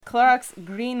Clorox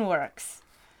GreenWorks.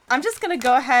 I'm just going to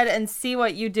go ahead and see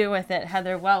what you do with it,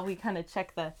 Heather, while we kind of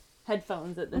check the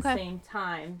headphones at the same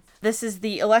time. This is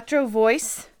the Electro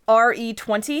Voice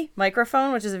RE20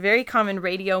 microphone, which is a very common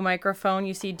radio microphone.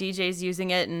 You see DJs using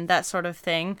it and that sort of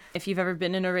thing. If you've ever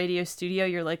been in a radio studio,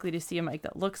 you're likely to see a mic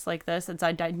that looks like this. It's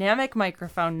a dynamic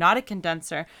microphone, not a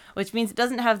condenser, which means it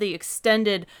doesn't have the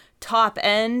extended top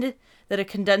end that a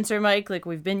condenser mic, like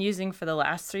we've been using for the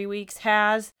last 3 weeks,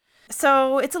 has.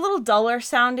 So it's a little duller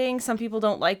sounding. Some people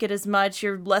don't like it as much.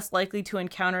 You're less likely to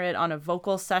encounter it on a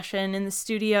vocal session in the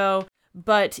studio,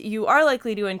 but you are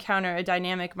likely to encounter a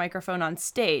dynamic microphone on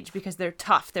stage because they're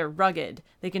tough, they're rugged.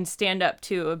 They can stand up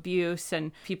to abuse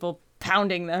and people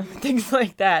pounding them, things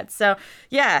like that. So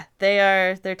yeah,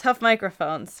 they're tough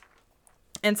microphones.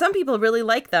 And some people really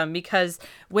like them because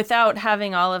without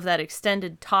having all of that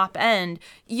extended top end,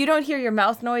 you don't hear your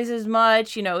mouth noise as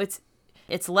much. You know, it's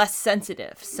less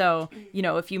sensitive. So, you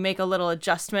know, if you make a little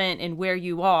adjustment in where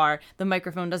you are, the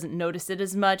microphone doesn't notice it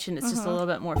as much and it's just a little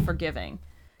bit more forgiving.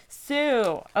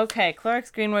 So, okay,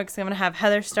 Clorox GreenWorks, I'm going to have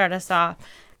Heather start us off.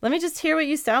 Let me just hear what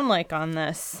you sound like on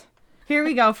this. Here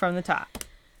we go from the top.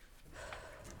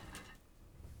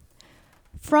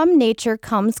 From nature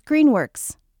comes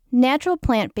GreenWorks, natural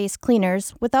plant-based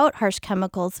cleaners without harsh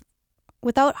chemical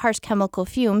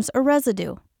fumes or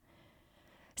residue.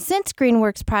 Since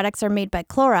GreenWorks products are made by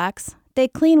Clorox, they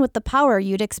clean with the power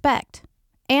you'd expect,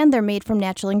 and they're made from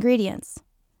natural ingredients.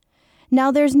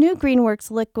 Now there's new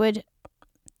GreenWorks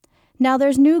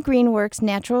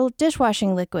natural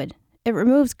dishwashing liquid. It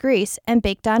removes grease and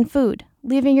baked on food,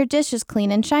 leaving your dishes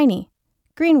clean and shiny.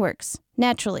 GreenWorks,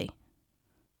 naturally.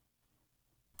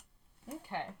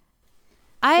 Okay.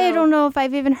 I don't know if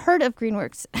I've even heard of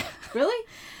GreenWorks. Really?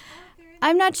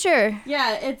 I'm not sure.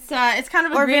 Yeah, it's kind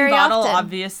of a Or green very bottle, often.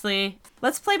 obviously.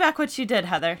 Let's play back what you did,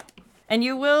 Heather. And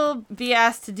you will be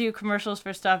asked to do commercials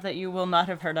for stuff that you will not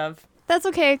have heard of. That's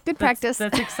okay. Good practice.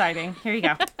 That's exciting. Here you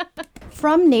go.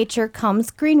 From nature comes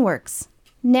GreenWorks,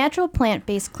 natural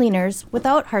plant-based cleaners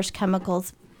without harsh chemical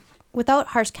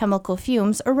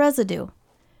fumes or residue.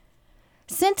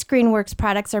 Since GreenWorks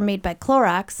products are made by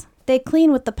Clorox, they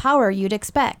clean with the power you'd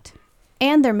expect,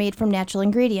 and they're made from natural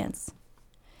ingredients.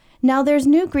 Now there's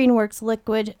new GreenWorks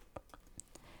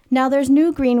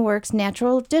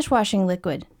natural dishwashing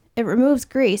liquid. It removes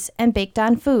grease and baked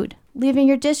on food, leaving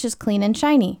your dishes clean and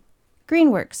shiny.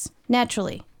 GreenWorks,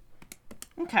 naturally.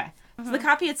 Okay. So the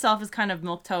copy itself is kind of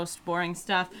milquetoast, boring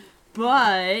stuff,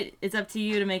 but it's up to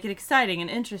you to make it exciting and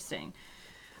interesting.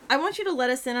 I want you to let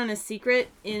us in on a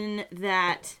secret in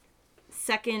that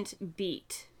second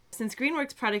beat. Since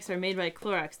GreenWorks products are made by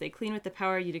Clorox, they clean with the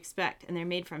power you'd expect, and they're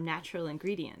made from natural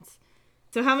ingredients.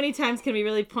 So how many times can we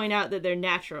really point out that they're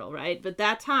natural, right? But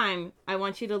that time, I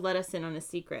want you to let us in on a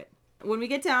secret. When we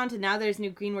get down to now there's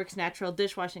new GreenWorks natural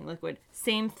dishwashing liquid,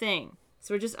 same thing.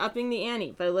 So we're just upping the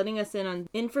ante by letting us in on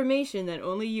information that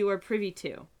only you are privy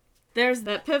to. There's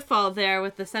that pitfall there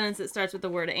with the sentence that starts with the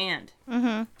word and.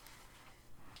 Mm-hmm.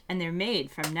 And they're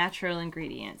made from natural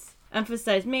ingredients.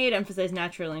 Emphasize made, emphasize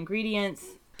natural ingredients.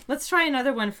 Let's try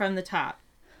another one from the top.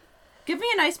 Give me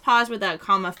a nice pause with that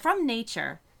comma. From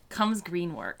nature comes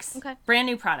GreenWorks. Okay. Brand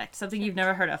new product, something you've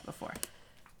never heard of before.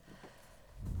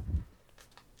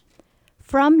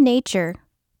 From nature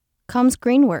comes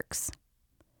GreenWorks,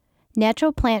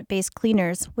 natural plant-based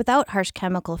cleaners without harsh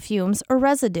chemical fumes or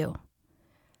residue.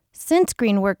 Since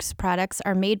GreenWorks products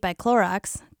are made by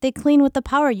Clorox, they clean with the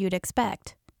power you'd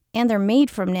expect, and they're made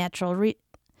from natural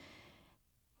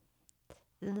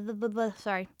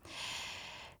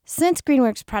Since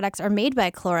GreenWorks products are made by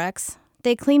Clorox,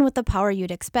 they clean with the power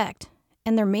you'd expect,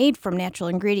 and they're made from natural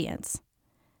ingredients.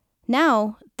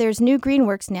 Now, there's new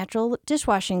GreenWorks natural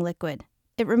dishwashing liquid.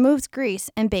 It removes grease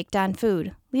and baked on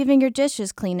food, leaving your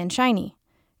dishes clean and shiny.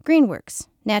 GreenWorks,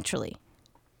 naturally.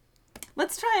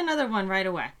 Let's try another one right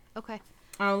away. Okay.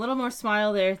 A little more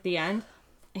smile there at the end.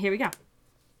 Here we go.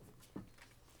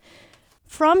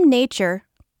 From nature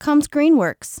comes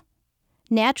GreenWorks,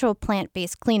 natural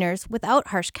plant-based cleaners without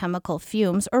harsh chemical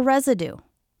fumes or residue.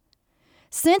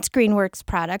 Since GreenWorks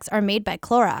products are made by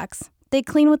Clorox, they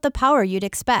clean with the power you'd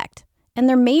expect, and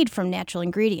they're made from natural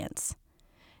ingredients.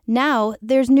 Now,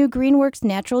 there's new GreenWorks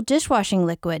natural dishwashing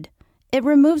liquid. It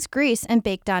removes grease and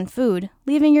baked on food,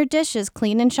 leaving your dishes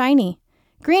clean and shiny.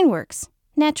 GreenWorks,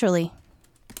 naturally.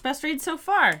 Best read so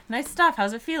far. Nice stuff.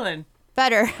 How's it feeling?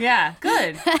 Better. Yeah,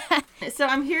 good. So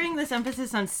I'm hearing this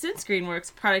emphasis on since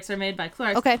GreenWorks products are made by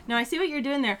Clorox. Okay. Now I see what you're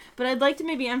doing there, but I'd like to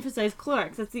maybe emphasize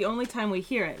Clorox. That's the only time we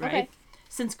hear it, right? Okay.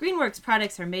 Since GreenWorks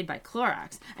products are made by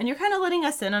Clorox, and you're kind of letting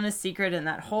us in on a secret in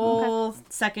that whole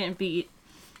second beat.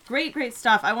 Great, great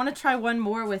stuff. I want to try one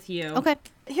more with you. Okay.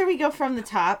 Here we go from the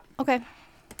top. Okay.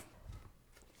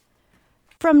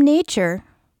 From nature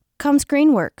comes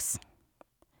GreenWorks.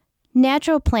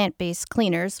 Natural plant-based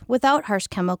cleaners without harsh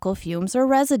chemical fumes or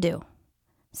residue.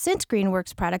 Since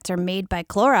GreenWorks products are made by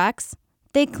Clorox,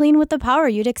 they clean with the power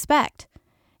you'd expect.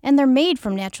 And they're made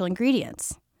from natural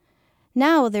ingredients.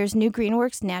 Now there's new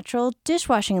GreenWorks Natural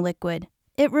Dishwashing Liquid.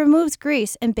 It removes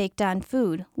grease and baked on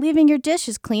food, leaving your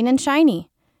dishes clean and shiny.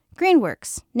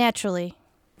 GreenWorks, naturally.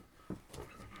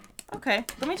 Okay,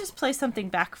 let me just play something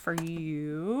back for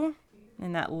you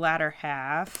in that latter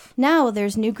half. Now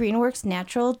there's new GreenWorks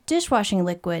Natural Dishwashing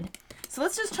Liquid. So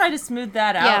let's just try to smooth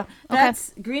that out. Yeah, okay. That's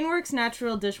GreenWorks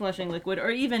Natural Dishwashing Liquid,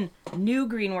 or even new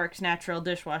GreenWorks Natural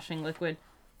Dishwashing Liquid,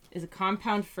 is a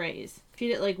compound phrase.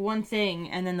 Treat it like one thing,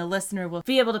 and then the listener will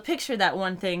be able to picture that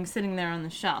one thing sitting there on the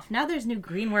shelf. Now there's new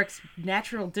GreenWorks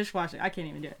Natural Dishwashing. I can't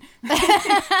even do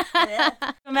it.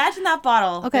 Imagine that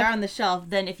bottle there on the shelf.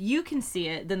 Then if you can see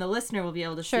it, then the listener will be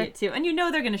able to see it too. And you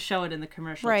know they're going to show it in the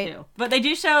commercial too. But they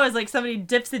do show as like somebody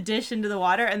dips a dish into the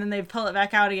water and then they pull it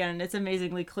back out again and it's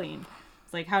amazingly clean.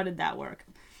 It's like, how did that work?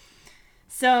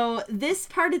 So this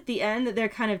part at the end that they're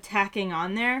kind of tacking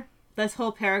on there, this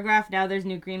whole paragraph, now there's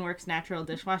new GreenWorks Natural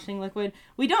Dishwashing Liquid.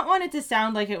 We don't want it to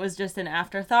sound like it was just an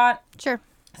afterthought. Sure.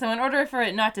 So in order for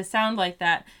it not to sound like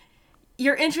that,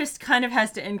 your interest kind of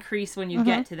has to increase when you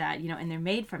get to that, and they're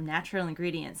made from natural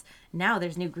ingredients. Now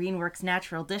there's new GreenWorks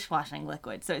Natural Dishwashing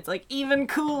Liquid. So it's like even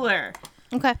cooler.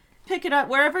 Okay. Pick it up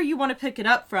wherever you want to pick it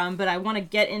up from, but I want to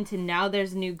get into now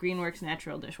there's new GreenWorks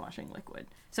Natural Dishwashing Liquid.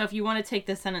 So if you want to take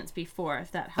the sentence before,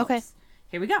 if that helps. Okay.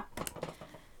 Here we go.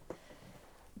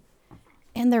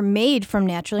 And they're made from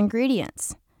natural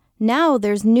ingredients. Now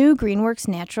there's new GreenWorks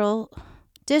Natural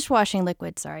Dishwashing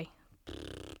Liquid,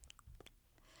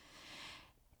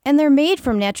 And they're made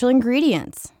from natural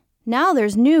ingredients. Now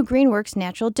there's new GreenWorks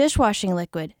Natural Dishwashing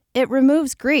Liquid. It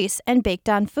removes grease and baked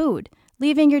on food,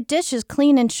 leaving your dishes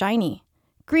clean and shiny.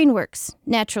 GreenWorks,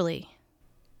 naturally.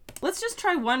 Let's just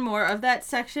try one more of that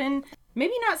section.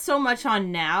 Maybe not so much on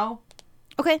now.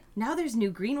 Okay. Now there's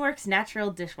new GreenWorks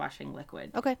Natural Dishwashing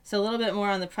Liquid. Okay. So a little bit more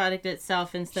on the product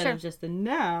itself instead of just the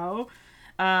now.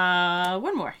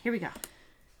 One more. Here we go.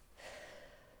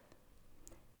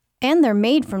 And they're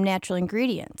made from natural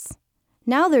ingredients.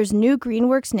 Now there's new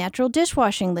GreenWorks Natural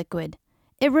Dishwashing Liquid.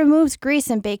 It removes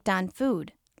grease and baked on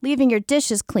food, leaving your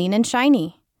dishes clean and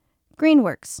shiny.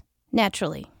 GreenWorks,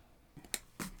 naturally.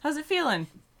 How's it feeling?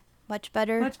 Much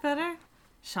better. Much better?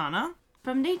 Shauna,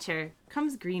 from nature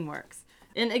comes GreenWorks.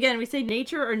 And again, we say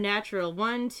nature or natural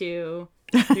 1, 2,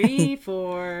 3,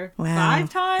 4, wow. 5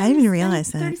 times. I didn't even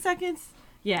realize that. 30 seconds.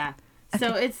 Yeah. Okay.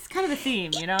 So it's kind of a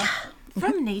theme,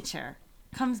 From nature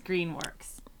comes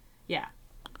GreenWorks. Yeah.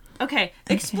 Okay,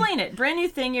 explain it. Brand new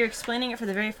thing. You're explaining it for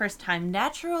the very first time.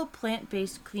 Natural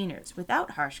plant-based cleaners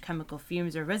without harsh chemical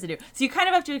fumes or residue. So you kind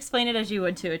of have to explain it as you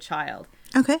would to a child.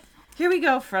 Okay. Here we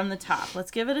go from the top.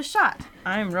 Let's give it a shot.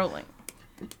 I'm rolling.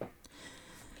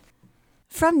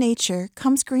 From nature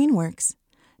comes GreenWorks.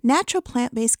 Natural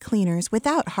plant-based cleaners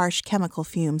without harsh chemical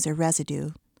fumes or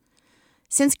residue.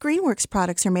 Since GreenWorks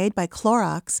products are made by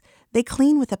Clorox, they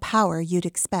clean with the power you'd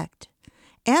expect.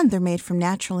 And they're made from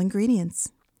natural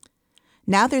ingredients.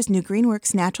 Now there's new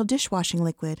GreenWorks Natural Dishwashing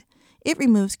Liquid. It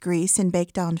removes grease and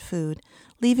baked-on food,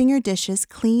 leaving your dishes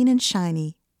clean and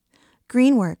shiny.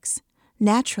 GreenWorks,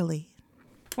 naturally.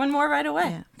 One more right away.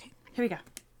 Yeah, okay. Here we go.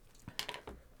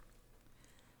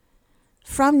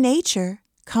 From nature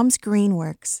comes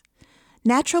GreenWorks.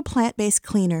 Natural plant-based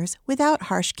cleaners without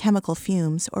harsh chemical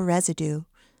fumes or residue.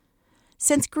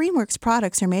 Since GreenWorks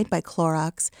products are made by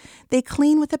Clorox, they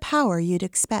clean with the power you'd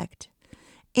expect.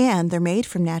 And they're made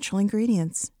from natural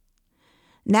ingredients.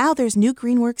 Now there's new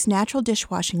GreenWorks Natural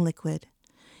Dishwashing Liquid.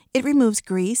 It removes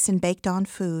grease and baked-on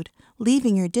food,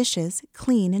 leaving your dishes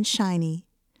clean and shiny.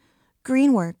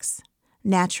 GreenWorks,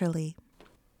 naturally.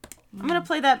 I'm going to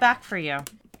play that back for you.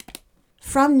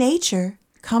 From nature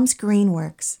comes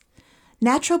GreenWorks.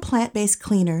 Natural plant-based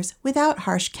cleaners without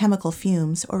harsh chemical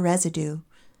fumes or residue.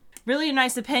 Really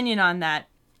nice opinion on that.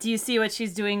 Do you see what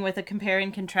she's doing with a compare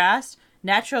and contrast?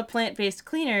 Natural plant-based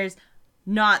cleaners,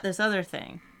 not this other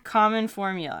thing. Common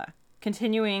formula.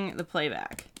 Continuing the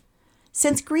playback.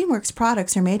 Since GreenWorks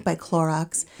products are made by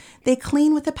Clorox, they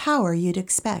clean with the power you'd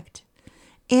expect.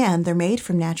 And they're made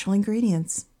from natural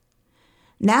ingredients.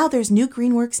 Now there's new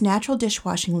GreenWorks Natural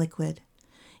Dishwashing Liquid.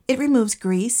 It removes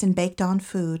grease and baked-on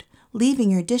food,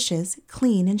 leaving your dishes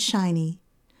clean and shiny.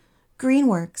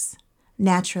 GreenWorks,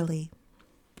 naturally.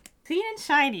 Clean and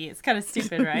shiny. It's kind of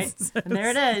stupid, right? And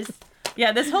there it is.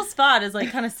 Yeah, this whole spot is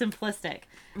like kind of simplistic.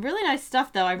 Really nice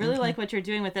stuff, though. I really like what you're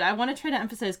doing with it. I want to try to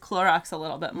emphasize Clorox a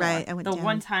little bit more. Right, I went down.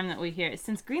 One time that we hear it.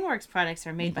 Since GreenWorks products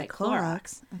are made by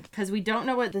Clorox. Because we don't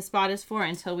know what the spot is for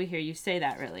until we hear you say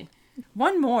that, really.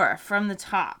 One more from the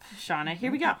top, Shauna.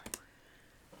 Here we go.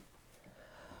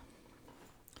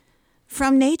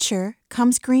 From nature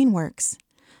comes GreenWorks,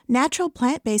 natural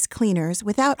plant-based cleaners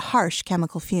without harsh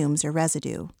chemical fumes or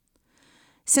residue.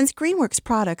 Since GreenWorks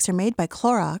products are made by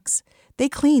Clorox, they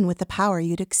clean with the power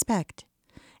you'd expect.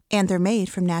 And they're made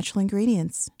from natural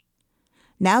ingredients.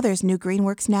 Now there's new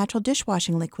GreenWorks natural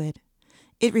dishwashing liquid.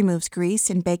 It removes grease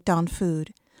and baked-on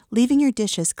food, leaving your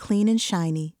dishes clean and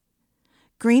shiny.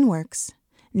 GreenWorks,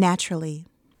 naturally.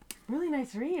 Really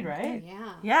nice read, right?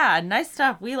 Yeah. Yeah, nice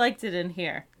stuff. We liked it in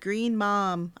here. Green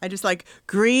mom. I just like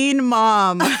green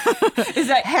mom. Is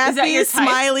that Happy, your type?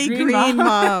 smiley green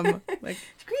mom. Like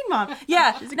green mom.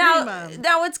 Yeah. She's a now, green mom.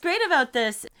 now what's great about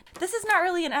this is not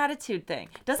really an attitude thing.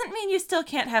 Doesn't mean you still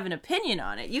can't have an opinion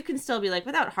on it. You can still be like,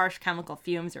 without harsh chemical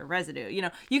fumes or residue,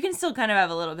 you can still kind of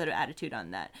have a little bit of attitude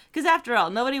on that. Because after all,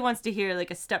 nobody wants to hear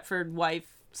like a Stepford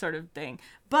wife sort of thing.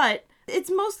 But it's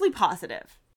mostly positive.